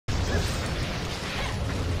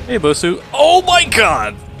Hey, Bosu. Oh my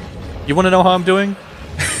god! You wanna know how I'm doing?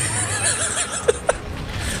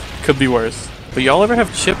 Could be worse. But y'all ever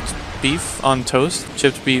have chipped beef on toast?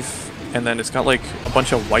 Chipped beef, and then it's got like a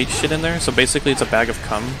bunch of white shit in there. So basically it's a bag of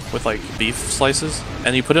cum with like beef slices.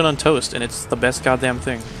 And you put it on toast and it's the best goddamn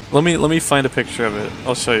thing. Let me find a picture of it.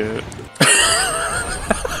 I'll show you it.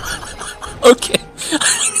 Okay.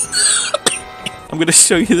 I'm gonna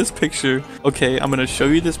show you this picture. Okay, I'm gonna show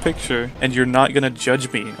you this picture and you're not gonna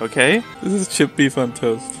judge me, okay? This is chipped beef on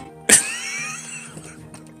toast.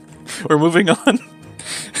 We're moving on.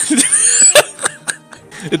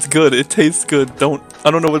 It's good. It tastes good.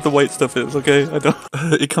 I don't know what the white stuff is. Okay, I don't.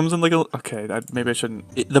 It comes in like a. Okay, maybe I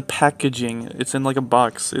shouldn't. The packaging. It's in like a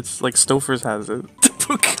box. It's like Stouffer's has it. The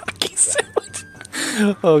bukkake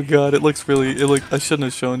sandwich. Oh god, it looks really. I shouldn't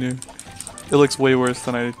have shown you. It looks way worse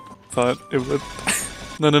than I thought it would.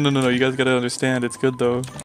 No. You guys gotta understand. It's good though.